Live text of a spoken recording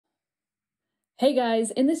Hey guys,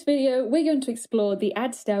 in this video we're going to explore the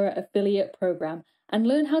Adsterra affiliate program and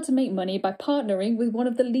learn how to make money by partnering with one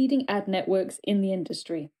of the leading ad networks in the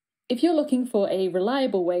industry. If you're looking for a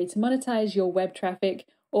reliable way to monetize your web traffic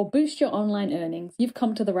or boost your online earnings, you've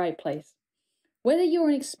come to the right place. Whether you're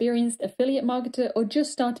an experienced affiliate marketer or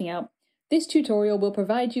just starting out, this tutorial will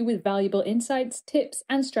provide you with valuable insights, tips,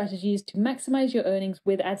 and strategies to maximize your earnings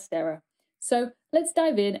with Adsterra. So let's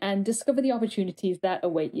dive in and discover the opportunities that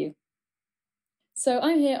await you. So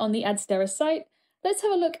I'm here on the Adsterra site. Let's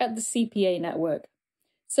have a look at the CPA network.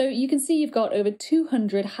 So you can see you've got over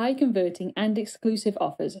 200 high converting and exclusive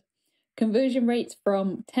offers, conversion rates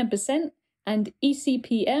from 10% and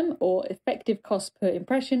ECPM or effective cost per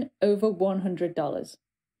impression over $100,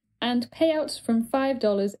 and payouts from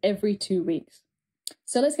 $5 every 2 weeks.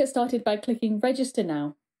 So let's get started by clicking register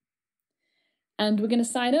now. And we're going to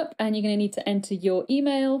sign up, and you're going to need to enter your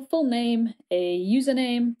email, full name, a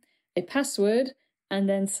username, a password, and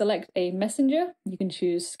then select a messenger. You can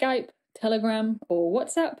choose Skype, Telegram, or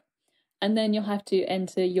WhatsApp, and then you'll have to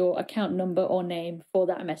enter your account number or name for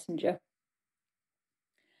that messenger.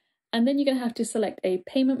 And then you're going to have to select a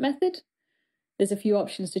payment method. There's a few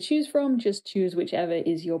options to choose from, just choose whichever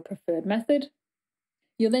is your preferred method.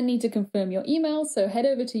 You'll then need to confirm your email, so head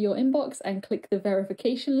over to your inbox and click the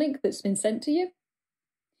verification link that's been sent to you.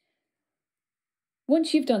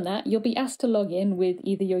 Once you've done that, you'll be asked to log in with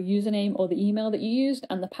either your username or the email that you used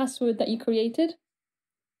and the password that you created.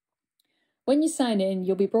 When you sign in,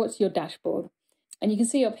 you'll be brought to your dashboard, and you can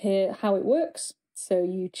see up here how it works. So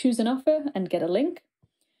you choose an offer and get a link,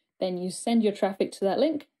 then you send your traffic to that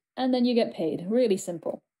link, and then you get paid. Really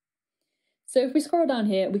simple. So if we scroll down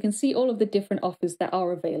here, we can see all of the different offers that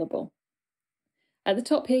are available. At the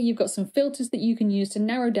top here, you've got some filters that you can use to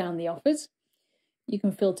narrow down the offers. You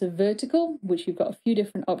can filter vertical, which you've got a few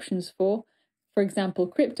different options for. For example,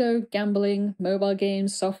 crypto, gambling, mobile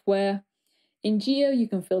games, software. In geo, you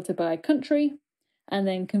can filter by country. And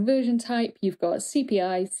then conversion type, you've got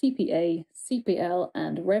CPI, CPA, CPL,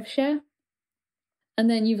 and rev share. And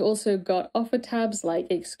then you've also got offer tabs like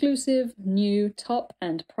exclusive, new, top,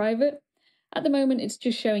 and private. At the moment, it's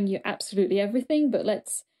just showing you absolutely everything, but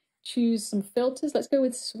let's choose some filters. Let's go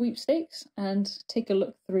with sweepstakes and take a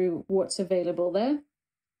look through what's available there.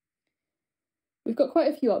 We've got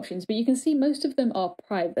quite a few options, but you can see most of them are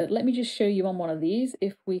private. Let me just show you on one of these.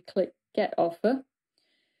 If we click get offer,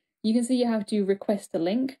 you can see you have to request a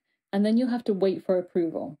link and then you'll have to wait for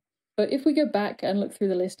approval. But if we go back and look through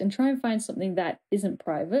the list and try and find something that isn't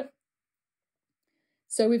private.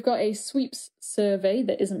 So we've got a sweeps survey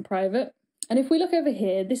that isn't private. And if we look over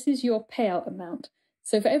here, this is your payout amount.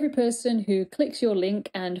 So for every person who clicks your link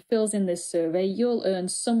and fills in this survey, you'll earn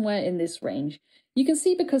somewhere in this range. You can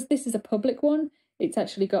see because this is a public one, it's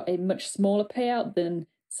actually got a much smaller payout than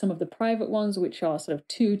some of the private ones, which are sort of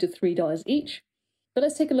 $2 to $3 each. But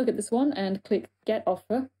let's take a look at this one and click Get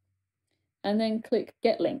Offer, and then click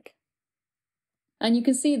Get Link. And you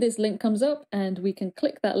can see this link comes up, and we can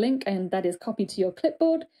click that link, and that is copied to your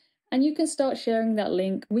clipboard. And you can start sharing that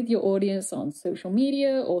link with your audience on social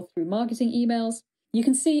media or through marketing emails. You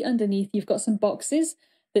can see underneath you've got some boxes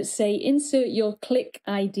that say insert your click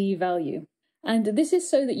ID value. And this is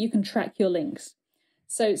so that you can track your links.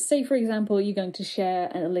 So say, for example, you're going to share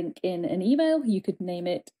a link in an email. You could name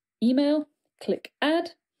it email, click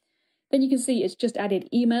add. Then you can see it's just added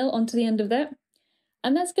email onto the end of that.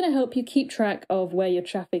 And that's going to help you keep track of where your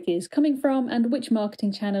traffic is coming from and which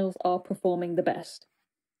marketing channels are performing the best.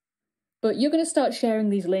 But you're going to start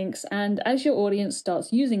sharing these links, and as your audience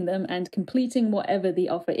starts using them and completing whatever the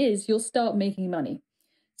offer is, you'll start making money.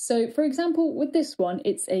 So for example, with this one,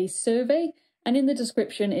 it's a survey, and in the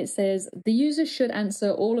description it says the user should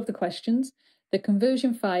answer all of the questions. The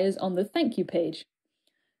conversion fires on the thank you page.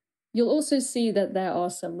 You'll also see that there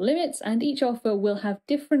are some limits, and each offer will have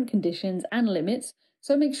different conditions and limits,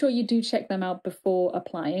 so make sure you do check them out before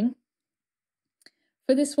applying.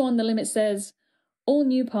 For this one, the limit says, all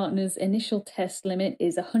new partners' initial test limit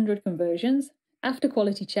is 100 conversions. After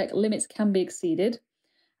quality check, limits can be exceeded,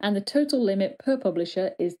 and the total limit per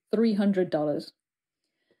publisher is $300.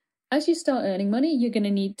 As you start earning money, you're going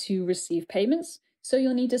to need to receive payments, so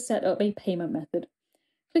you'll need to set up a payment method.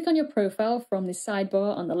 Click on your profile from the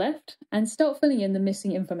sidebar on the left and start filling in the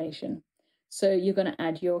missing information. So you're going to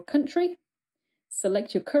add your country,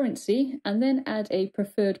 select your currency, and then add a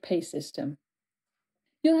preferred pay system.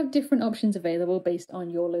 You'll have different options available based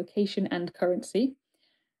on your location and currency.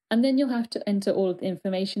 And then you'll have to enter all of the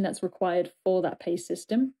information that's required for that pay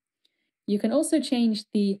system. You can also change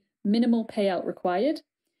the minimal payout required.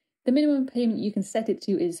 The minimum payment you can set it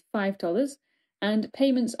to is $5, and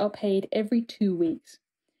payments are paid every 2 weeks.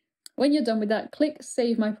 When you're done with that, click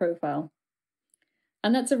Save My Profile.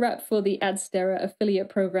 And that's a wrap for the Adsterra affiliate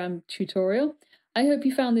program tutorial. I hope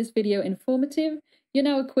you found this video informative. You're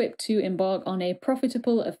now equipped to embark on a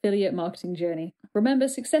profitable affiliate marketing journey. Remember,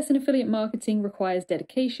 success in affiliate marketing requires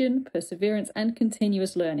dedication, perseverance, and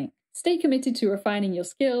continuous learning. Stay committed to refining your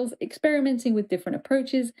skills, experimenting with different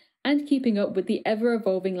approaches, and keeping up with the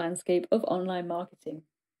ever-evolving landscape of online marketing.